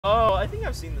I think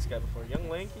I've seen this guy before. Young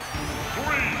Link.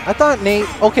 I thought Nate.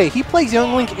 Okay, he plays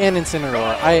Young Link and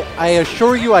Incineroar. I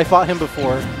assure you, I fought him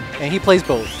before, and he plays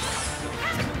both.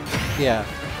 Yeah.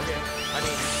 Okay. I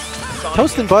mean,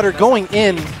 Toast and Butter going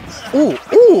in. Ooh,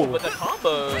 ooh. With the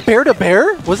combos. Bear to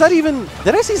bear? Was that even?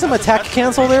 Did I see some attack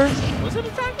cancel there? Was it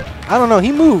attack? I don't know.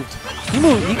 He moved. He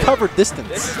moved. He covered distance.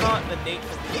 This is not the Nate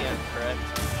from PM, correct?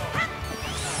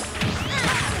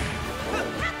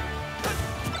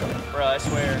 Bro, I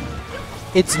swear.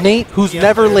 It's Nate who's Yeah,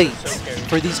 never so late scary.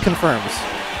 for these confirms.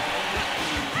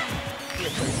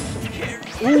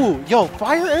 Ooh, yo,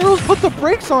 fire arrows put the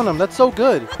brakes on him. That's so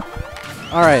good.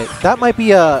 All right, that might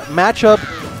be a matchup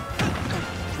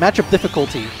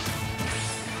difficulty.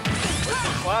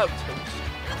 Wow,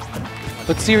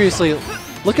 But seriously,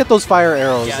 look at those fire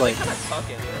arrows. yeah, Like, they kinda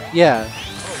tucking. yeah.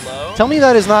 Low. Tell me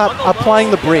that is not On the applying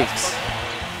low, the brakes.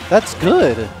 That's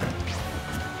good.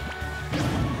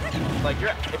 Like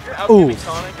if you're out Ooh. giving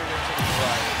Sonic, you're going to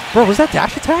fly. Bro, was that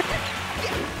dash attack?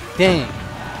 Dang.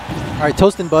 All right,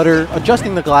 Toast and Butter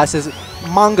adjusting the glasses,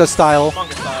 manga style,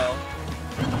 Manga style.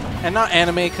 and not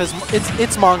anime because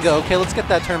it's manga. Okay, let's get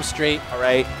that term straight. All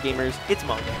right, gamers, it's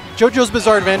manga. JoJo's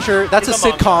Bizarre Adventure. That's It's a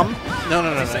a manga. sitcom. No,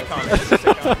 no, no, It's a no. sitcom. It's a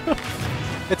sitcom.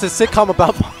 It's a sitcom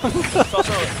about manga. It's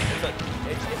also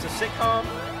it's a sitcom.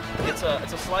 It's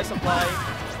a slice of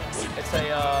life. It's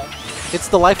a It's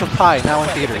The Life of Pi now in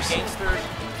it's theaters. a gangster movie.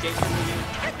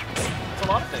 It's a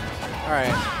lot of things. All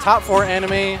right, top 4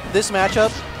 anime. This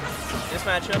matchup, This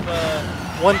matchup,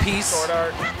 One Piece, Sword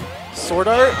Art. Sword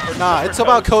Art. Nah, it's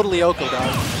about Code Lyoko, dog.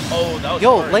 Oh, that was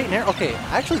Yo, hard. late air. Okay,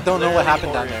 I actually don't know what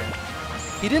happened down there.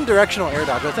 He didn't directional air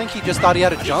dodge. I think he just thought he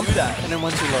had to jump do that? and then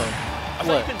went too low. I thought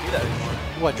What? you couldn't do that anymore.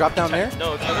 What? Drop down there?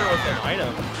 No, it's other with an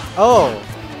item. Oh,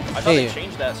 I thought Hey. they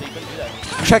changed that, so you couldn't do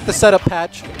that. check the setup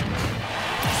patch.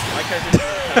 My character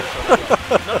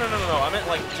didn't No. I meant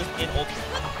like just in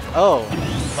Ultimate. Oh,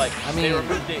 Like I they mean-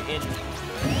 removed it in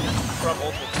from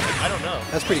Ultimate. Like, I don't know.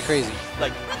 that's pretty crazy.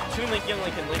 Like Toon Link, Young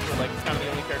Link, and Link were like kind of the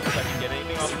only characters that can get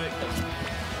anything off of it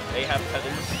because they have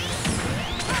feathers.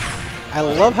 I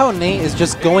love how Nate is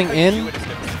just going Do in it as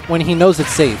different. when he knows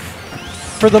it's safe.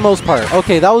 For the most part.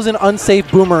 Okay, that was an unsafe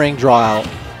boomerang draw out.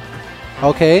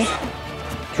 Okay.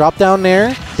 Drop down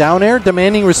air. Down air,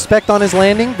 demanding respect on his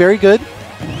landing. Very good.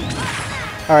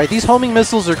 All right, these homing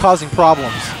missiles are causing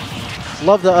problems.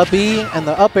 Love the up B and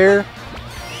the up air.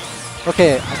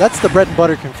 Okay, that's the bread and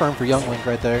butter confirmed for Young Link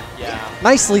right there. Yeah.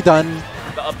 Nicely done.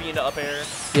 The up B into up air.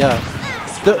 Yeah.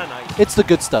 Kinda nice. It's the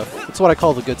good stuff. It's what I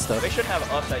call the good stuff. They should have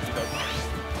ups at Evo.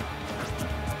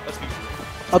 Let's be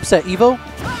Upset Evo?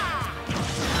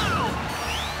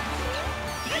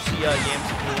 Did you see Yam's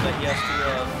rule that he has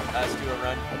to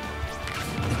run?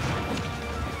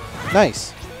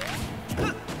 Nice.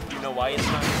 Do you know why it's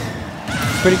not?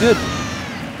 Pretty good.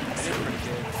 It is pretty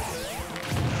good.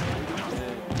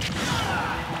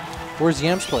 Where's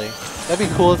Yams play? That'd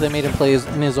be cool if they made him play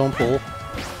in his own pool.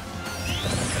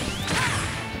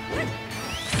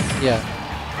 Yeah.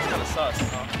 It's kind of sus,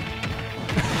 huh?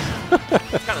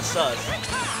 It's kind of sus.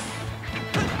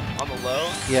 On the low?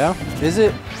 Yeah? Is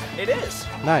it? It is.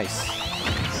 Nice.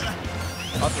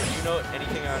 Also, do you know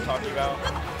anything I'm talking about?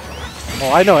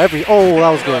 Oh, I know every. Oh, that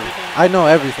was You know good. everything? I know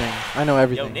everything. I know Yo,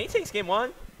 everything. Nate takes game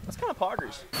 1. That's kind of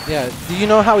poggers. Yeah. Do you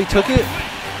know how he took it?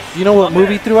 Do you know what Up move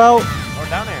he air. threw out? Or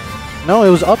down air. No, it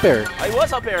was up air. I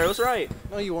was up air. It was right.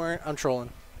 No, you weren't. I'm trolling.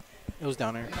 It was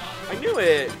down air. I knew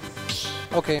it.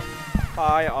 Okay.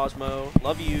 Hi, Osmo.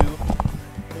 Love you.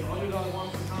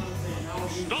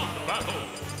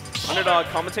 Underdog,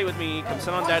 commentate with me. Come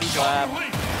sit on Daddy's lap.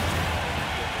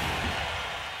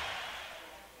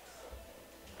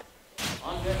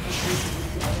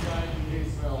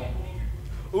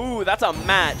 Ooh, that's a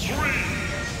match.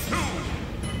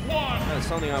 That is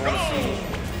something I want to see.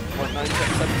 What, 9,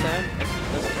 7,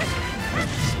 10?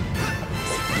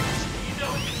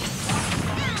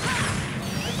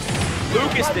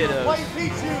 Lucas did us. Why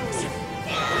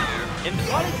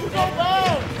did you go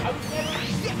down?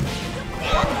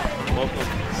 Welcome.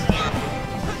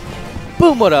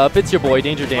 Boom, what up? It's your boy,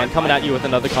 Danger Dan, coming at you with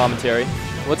another commentary.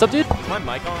 What's up, dude? Is my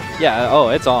mic on? Yeah, oh,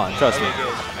 it's on, trust me. Okay,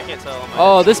 good. I can't tell.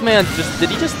 Oh, this man just, did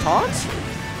he just taunt?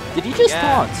 Did he just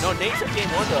taunt? No, Nate's in game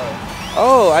 1 though.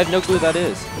 Oh, I have no clue who that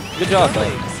is. Good job, though.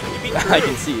 You beat I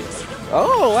can see it.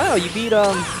 Oh, wow, you beat,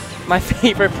 my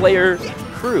favorite player,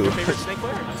 Crew. Your favorite Snake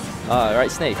player?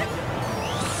 Right, Snake.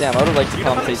 Damn, I would have liked to Do you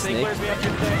know how many commentate Snake Snake. players we have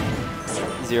here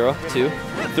today? 0, 2,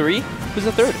 3. Who's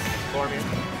the third? Lormir.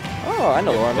 Oh, I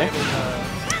know Lormir.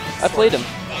 I played him.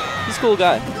 He's a cool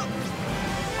guy.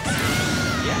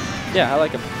 Yeah. Yeah, I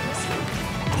like him.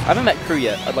 I haven't met Crew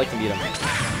yet. I'd like to meet him.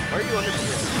 Why are you under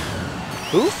here?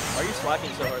 Who? Why are you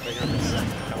slacking so hard that you're missing?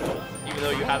 Even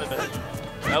though you haven't been.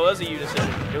 That was a U decision.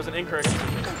 It was an incorrect decision.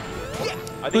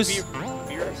 I think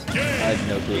Beerus. I have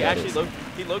no clue. He actually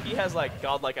Loki has like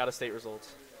godlike out-of-state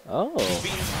results. Oh. He's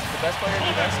beaten the best player in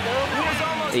New Mexico.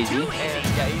 AZ? And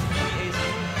yeah, he's beaten AZ.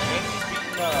 And he's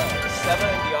beaten Seba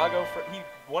and Diago. He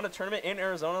won a tournament in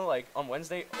Arizona like on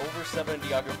Wednesday over Seba and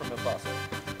Diago from El Paso.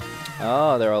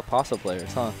 Oh, they're El Paso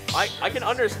players, huh? I can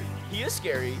understand. He is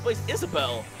scary. He plays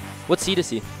Isabel. What seed is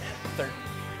he? Third.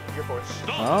 You're fourth.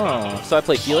 Oh, so I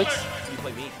play Felix? You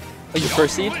play me. Oh, you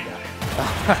first seed?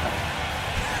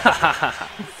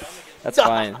 That's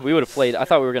fine. We would have played. I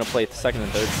thought we were going to play second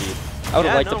and third seed. I would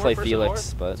have liked to play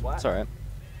Felix, but it's all right.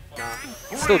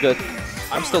 Still good.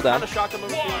 I'm still down.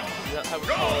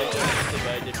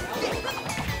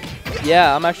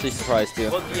 Yeah, I'm actually surprised too.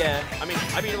 Well, yeah. I mean,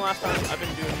 I beat him last time. I've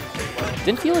been doing pretty well.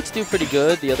 Didn't Felix do pretty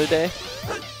good the other day?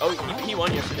 Oh, he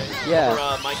won yesterday. Yeah.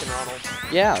 Over Mike and Ronald.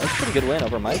 Yeah, that's a pretty good win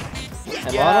over Mike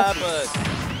and yeah, Ronald. But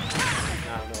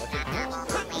I don't know.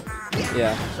 I think.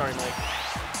 Yeah. Sorry, Mike.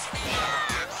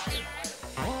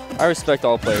 I respect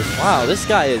all players. Wow, this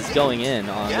guy is going in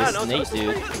on this Nate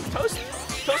dude. Toast,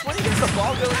 when he gets the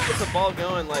ball going, he gets the ball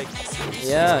going. Like,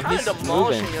 he's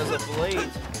demolishing moving. as of late.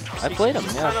 I played him,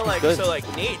 yeah, Kinda like, good. so like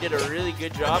Nate did a really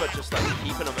good job at just like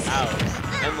keeping him out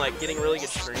and like getting really good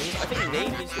screens. I think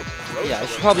Nate needs to rotate. Yeah, I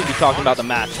should probably be talking about the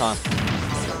match, huh?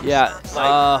 Yeah.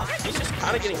 Like, he's just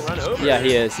kind of getting run over. Yeah,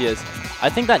 he is. I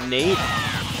think that Nate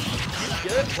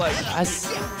good. Like,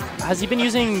 has he been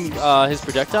using his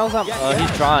projectiles?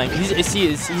 He's trying. He's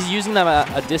using them at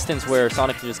a distance where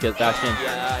Sonic can just get back in.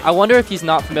 Yeah, I wonder if he's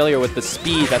not familiar with the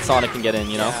speed that Sonic can get in.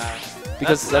 You know, yeah.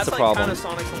 because that's a like problem. Kind of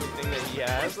Sonic's only thing that he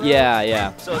has. Though.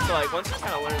 Yeah. So it's like once you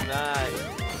kind of learn that.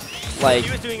 Like,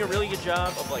 he was doing a really good job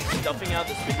of like stuffing out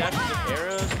the spin dashes with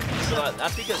arrows. So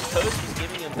that's because Toast was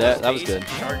giving him that was good.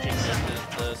 Charging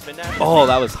the spin dashes. Oh,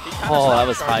 that was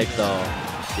hype though.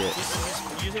 Shit.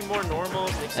 He's using more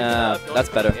normals. That's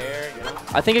better. Air, you know?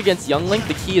 I think against Young Link,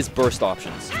 the key is burst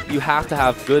options. You have to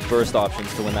have good burst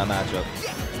options to win that matchup.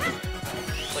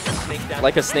 Like a snake dash.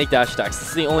 Like a snake dash attack. This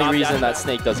is the only reason that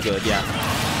Snake does good. Yeah.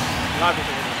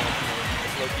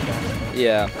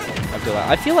 Yeah, I feel that.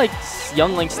 I feel like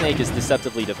Young Link Snake is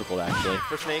deceptively difficult, actually.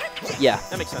 For Snake? Yeah.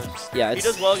 That makes sense. Yeah, he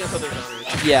does well against other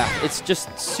countries. Yeah, it's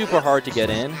just super hard to get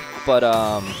in, but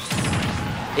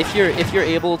if you're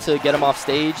able to get him off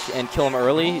stage and kill him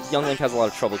early, Young Link has a lot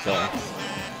of trouble killing.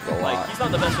 Like, he's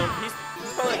not the best zoner.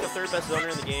 He's probably like the third best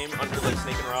zoner in the game under like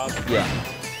Snake and Rob. Yeah.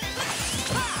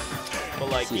 But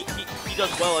like he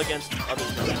does well against other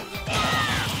zoners.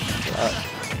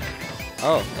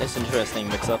 Oh, that's interesting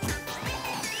mix-up.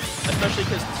 Especially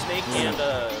because Snake and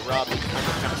Rob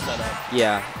kind of set up.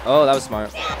 Yeah. Oh, that was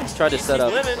smart. He's tried to set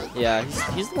up. Living. Yeah,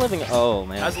 he's living. Oh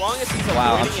man. As long as he's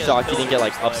wow, I'm shocked he didn't get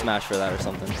like up smash for that or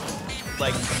something.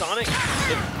 Like Sonic,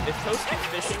 if Toast keeps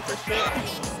fishing for shit,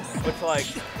 which like.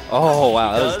 Oh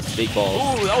wow, that was big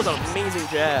balls. Ooh, that was an amazing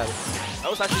jab. That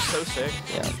was actually so sick.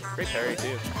 Yeah. Great parry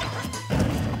too.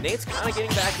 Nate's kind of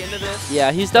getting back into this.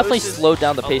 Yeah, he's definitely slowed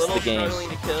down the pace of the game.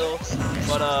 To kill,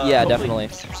 but, yeah, definitely.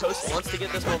 Toast wants to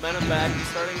get this momentum back. He's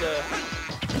starting to.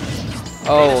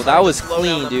 Oh, that was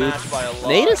clean, dude.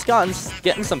 Nate is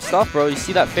getting some stuff, bro. You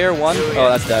see that fair one? Oh,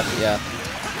 that's death. Yeah.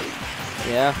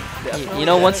 Yeah. You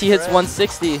know, once he hits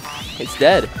 160, it's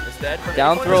dead. It's dead.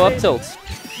 Down throw up tilts.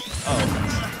 Oh.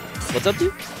 What's up,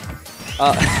 dude?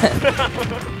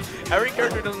 Every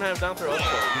character doesn't have down throw up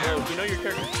tilt. You know your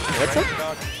character. What's up?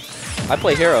 I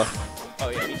play Hero. Oh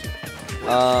yeah, me too.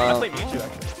 I play Mewtwo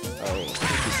actually. Oh,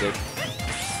 he's sick.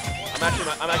 I'm actually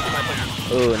my player.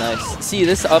 Oh, nice. See,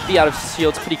 this up B out of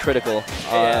shield's pretty critical.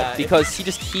 Yeah, because he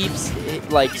just keeps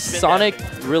like Sonic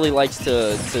really likes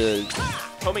to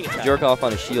jerk off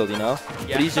on his shield, you know?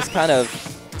 Yeah. But he's just kind of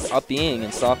up B'ing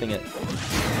and stopping it.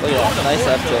 Look at that, nice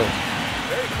up tilt.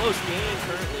 Very close game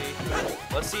currently.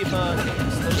 Let's see if he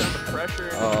can slow down the pressure.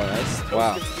 Oh, nice.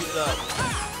 Wow.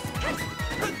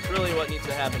 That's really what needs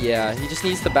to happen. Yeah, he just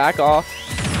needs to back off.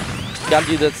 Gotta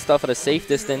do that stuff at a safe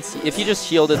distance. If he just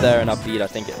shielded there and up beat, I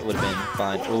think it would have been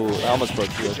fine. Ooh, I almost broke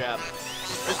shield. Jab.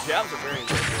 His jabs are very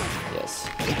impressive. Yes.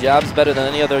 His jab's better than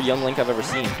any other Young Link I've ever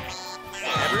seen.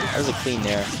 Ever? That was a clean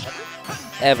nair.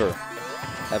 Ever.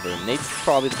 Nate's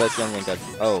probably the best Young Link I've...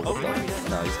 Oh,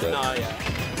 no, he's good. No, yeah.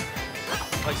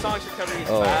 Like Sonic's recovery is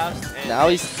fast. And now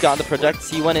he's got the project.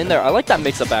 He went in there. I like that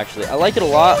mix-up, actually. I like it a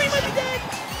lot. Oh, he might be dead.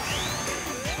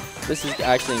 This is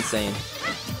actually insane.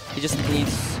 He just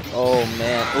needs... Oh,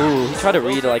 man. Ooh, he tried to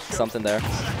read like something there.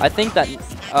 I think that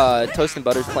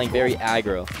ToastandButter's playing very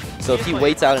aggro. So if he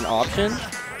waits out an option,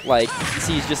 like, you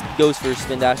see, he just goes for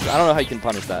spin dash. I don't know how you can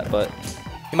punish that, but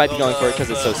He might be going for it because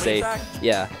it's so safe.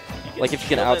 Yeah. Like if you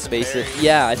can outspace it.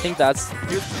 Yeah, I think it's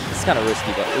kind of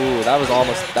risky, but ooh, that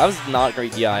was not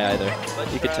great DI either.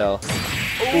 You could tell.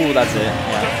 Ooh, that's it.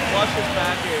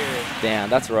 Yeah. Damn,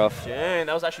 that's rough. Dang,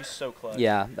 that was actually so close.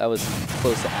 Yeah, that was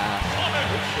close to ass.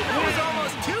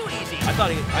 I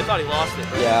thought he lost it,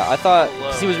 bro. Yeah, I thought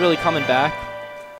 'cause he was really coming back.